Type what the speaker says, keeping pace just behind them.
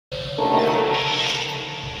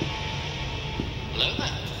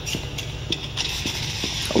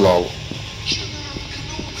Lol.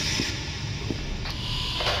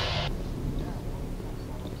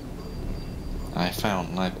 I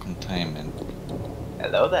found light containment.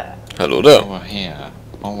 Hello there. Hello there. Over here.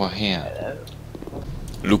 Over here. Hello.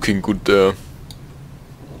 Looking good there.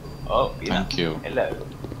 Oh, yeah. Thank you. Hello.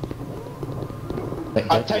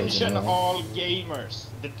 Attention all gamers!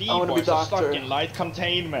 The D-boys are stuck in light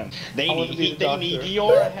containment. They need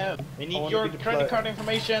your help. They need your credit card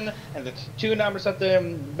information and the 2 numbers at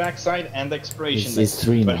the backside and the expiration date. It's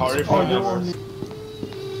 3 But numbers. hurry for numbers.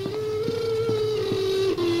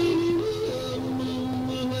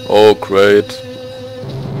 Oh great.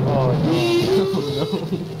 Oh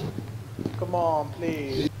no. Come on,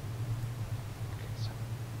 please. Be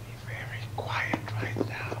very quiet right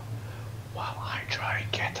now while I try and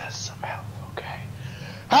get us some help, okay?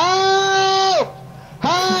 Help!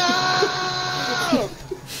 Help!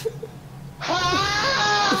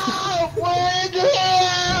 Help! We're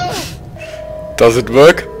here! Does it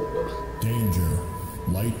work? Danger.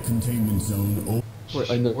 Light containment zone. Wait,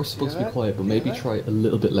 I know we're supposed to be quiet, but maybe try a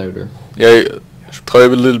little bit louder. Yeah, try a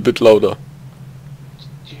little bit louder.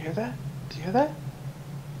 Do you hear that? Do you hear that?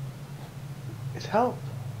 It's help.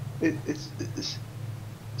 It's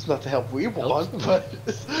not the help we want, but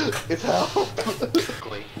it's help.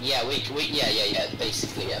 Yeah,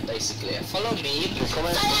 basically, yeah. Follow me.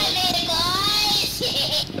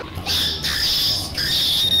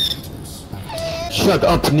 Shut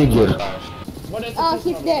up, nigger. Oh,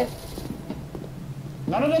 he's there.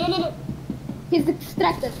 No. He's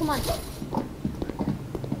distracted. Come on.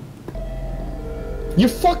 You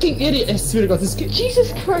fucking idiot! I swear to God, this kid.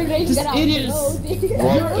 Jesus Christ, This get out. idiot is- No, dude. You're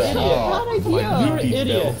an idiot. You're an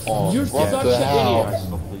idiot. You're such an idiot.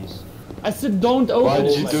 I said don't open Why it.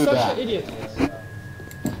 did you do Such that? an idiot.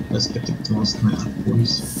 Let's get it closed now, boys.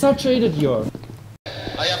 Such an idiot you are.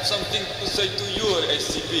 I have something to say to you,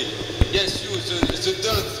 SCP. Yes, you, the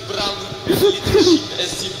dirt brown little sheep,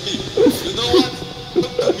 SCP. You know what?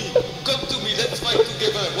 Come to me, let's fight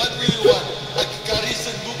together. What will you want? Karis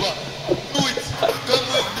and Buba. Do it! Come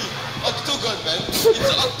with me! Octagon, man! It's an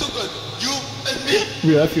octagon! You and me!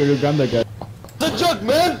 We have your Uganda guy. The joke,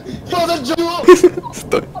 man! For the joke!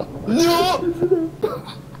 Stop. No!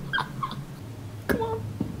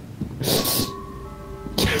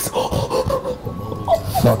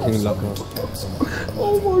 Fucking loco.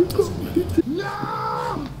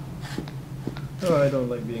 Oh, I don't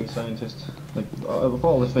like being a scientist. Like, of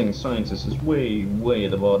all the things, scientist is way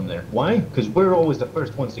at the bottom there. Why? Because we're always the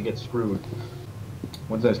first ones to get screwed.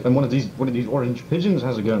 What's this? And one of these orange pigeons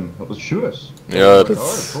has a gun. Let's shoot us. Yeah, Of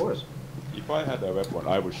that's... course. If I had a weapon,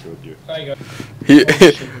 I would shoot you. He,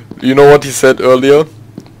 you know what he said earlier?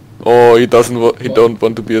 Oh, he don't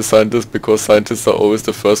want to be a scientist because scientists are always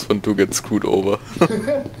the first one to get screwed over.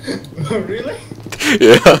 Really?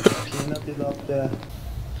 Yeah.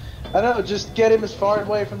 I don't know, just get him as far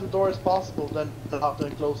away from the door as possible, then have to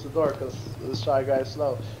close the door, because this shy guy is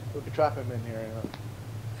slow. We could trap him in here, you know.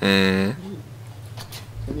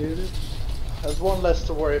 Can you do? There's one less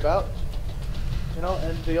to worry about. You know,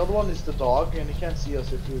 and the other one is the dog, and he can't see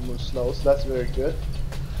us if we move slow, so that's very good.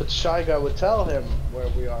 But the shy guy would tell him where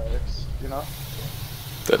we are, you know?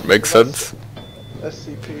 That makes sense.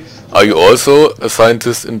 SCPs. Are you also a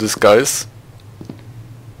scientist in disguise?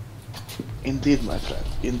 Indeed, my friend,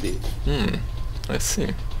 indeed. I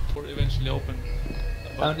see. Or eventually open.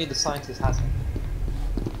 Only the scientist has it.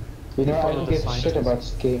 You know, I don't give a shit about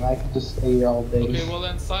this game. I can just stay here all day. Okay, well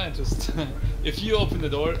then, scientist. If you open the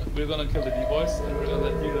door, we're gonna kill the D-boys and we're gonna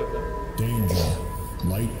let you live them. Danger.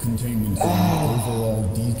 Light containment zone overall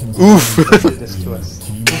decontamination. Oof! This to us.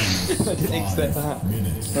 I didn't expect that.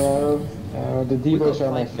 Minutes. The D-boys are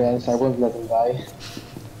my friends. I won't let them die.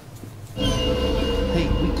 Hey,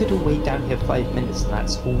 we could all wait down here 5 minutes and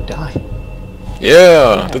let's all die.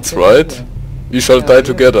 Yeah, that's right. We shall die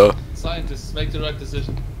together. Scientists, make the right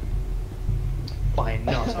decision. Why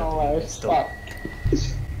not? Alright, stop.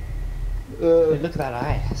 Look at that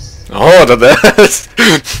ass. Oh, that ass!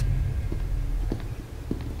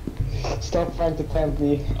 Stop trying to tempt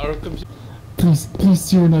me. Our computer. Please,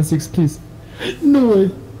 096, please. No way.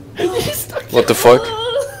 What the fuck?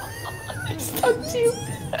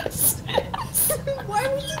 Why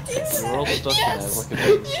would you do that? We're all stuck in there like a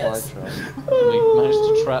big slide train. We managed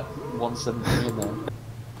to trap 117 in there.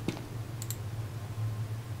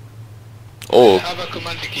 Oh, I have a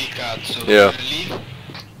command key card, so yeah. leave.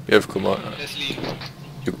 We have command. Let's leave.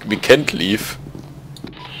 We can't leave.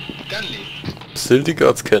 Can leave. Still the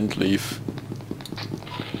guards can't leave.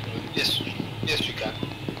 Yes, we can.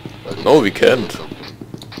 No, we can't.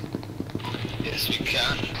 Yes, we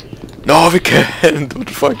can. No, we can't! What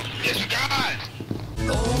the fuck? Yes, we